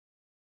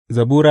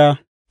Zabura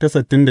ta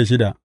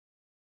 66.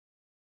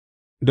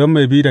 Don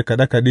mai bi da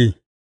kaɗe kaɗe,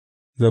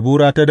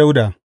 zabura ta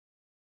Dawuda,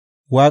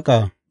 waƙa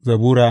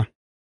zabura.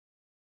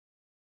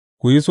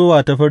 Ku yi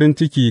sowa ta farin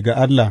ciki ga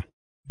Allah,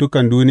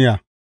 dukan duniya,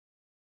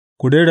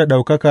 ku rera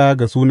ɗaukaka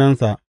ga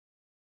sunansa,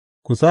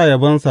 ku sa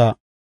yabonsa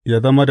ya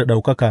zama da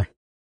ɗaukaka.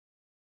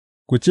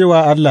 Ku ce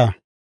wa Allah,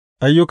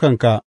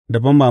 ayyukanka da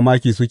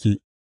banmamaki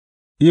suke,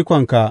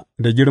 ikonka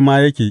da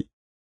girma yake,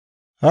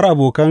 har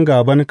abokan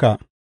gābanka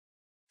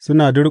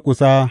suna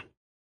durƙusa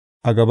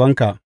a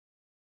gabanka;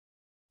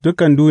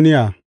 dukan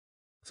duniya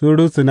sun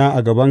rusuna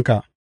a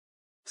gabanka,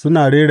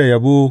 suna rera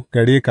yabo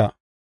gare ka,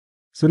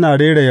 suna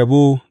rera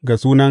yabo ga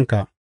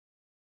sunanka,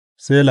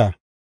 Sela.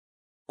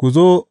 Ku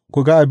zo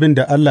ku ga abin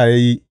da Allah ya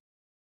yi,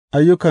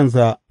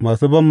 ayyukansa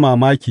masu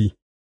banmamaki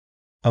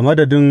a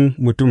madadin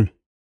mutum;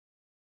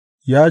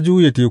 ya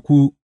juye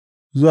teku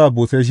zuwa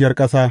busasshiyar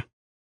ƙasa,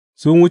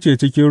 sun wuce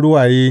cikin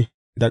ruwaye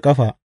da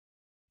ƙafa.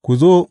 Ku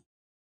zo,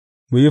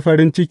 mu yi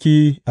farin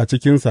ciki a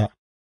cikinsa;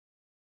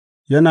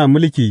 yana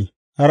mulki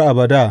har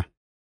abada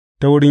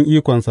ta wurin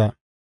ikonsa,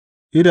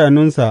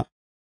 idanunsa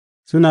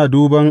suna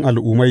duban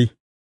al'ummai,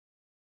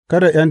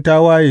 kada ’yan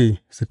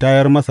tawaye su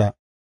tayar masa,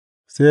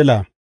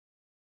 Sela.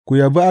 Ku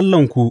yabi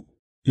Allahnku,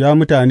 ya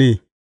mutane,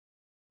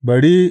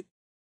 bari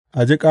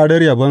a ji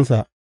ƙarar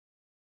yabonsa;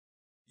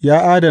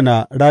 ya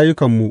adana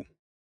rayukanmu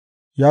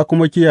ya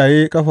kuma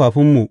kiyaye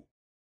ƙafafunmu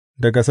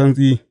daga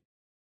santsi.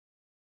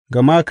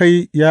 Gama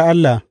kai, ya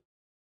Allah,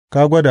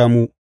 ka gwada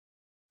mu,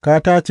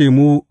 ka tace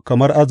mu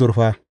kamar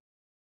azurfa;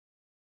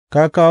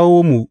 ka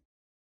kawo mu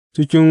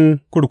cikin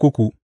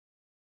kurkuku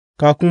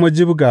ka kuma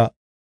jibga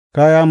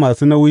kaya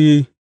masu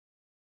nauyi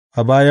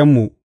a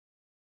bayanmu;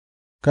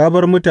 ka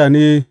bar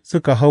mutane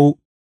suka hau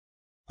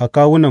a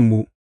kawunanmu,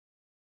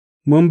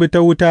 mun bi ta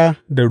wuta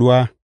da ruwa,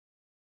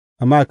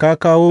 amma ka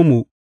kawo mu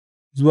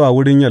zuwa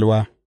wurin yalwa.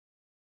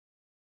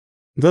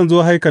 Zan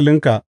zo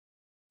haikalinka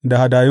da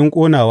hadayun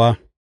ƙonawa,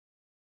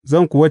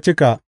 zan kuwa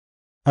cika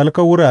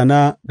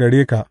alkawurana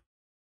gare ka,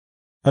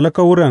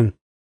 alkawuran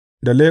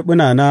da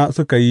leɓunana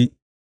suka yi,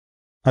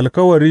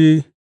 alkawari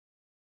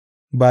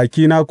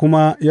bakina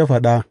kuma ya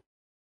faɗa,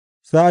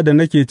 sa'ad da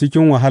nake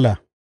cikin wahala.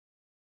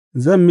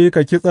 Zan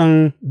miƙa kitsen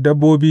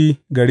dabbobi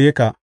gare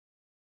ka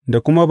da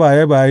kuma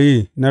baye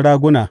baye na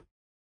raguna;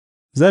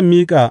 zan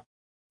miƙa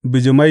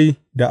bijimai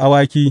da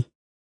awaki,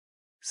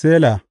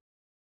 Sela.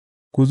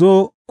 Ku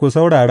zo ku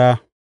saurara,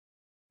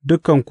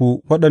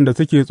 dukanku waɗanda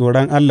suke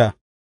tsoron Allah,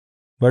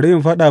 bari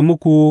in faɗa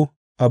muku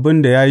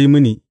abin da ya yi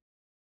mini;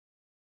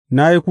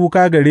 na yi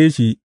kuka gare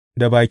shi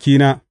da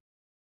bakina,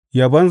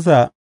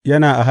 yabonsa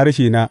yana a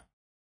harshena.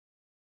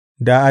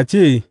 Da a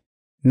ce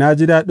na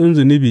ji daɗin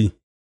zunubi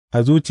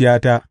a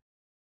zuciyata,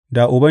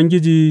 da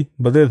Ubangiji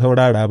ba zai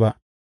saurara ba;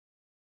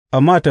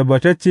 amma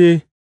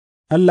tabbatacce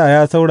Allah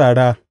ya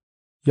saurara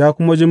ya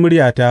kuma ji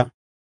muryata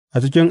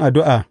a cikin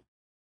addu'a,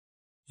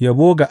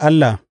 yabo ga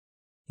Allah,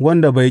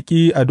 wanda bai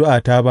ƙi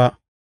addu'ata ba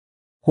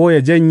ko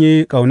ya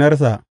janye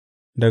ƙaunarsa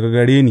daga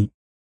gare ni.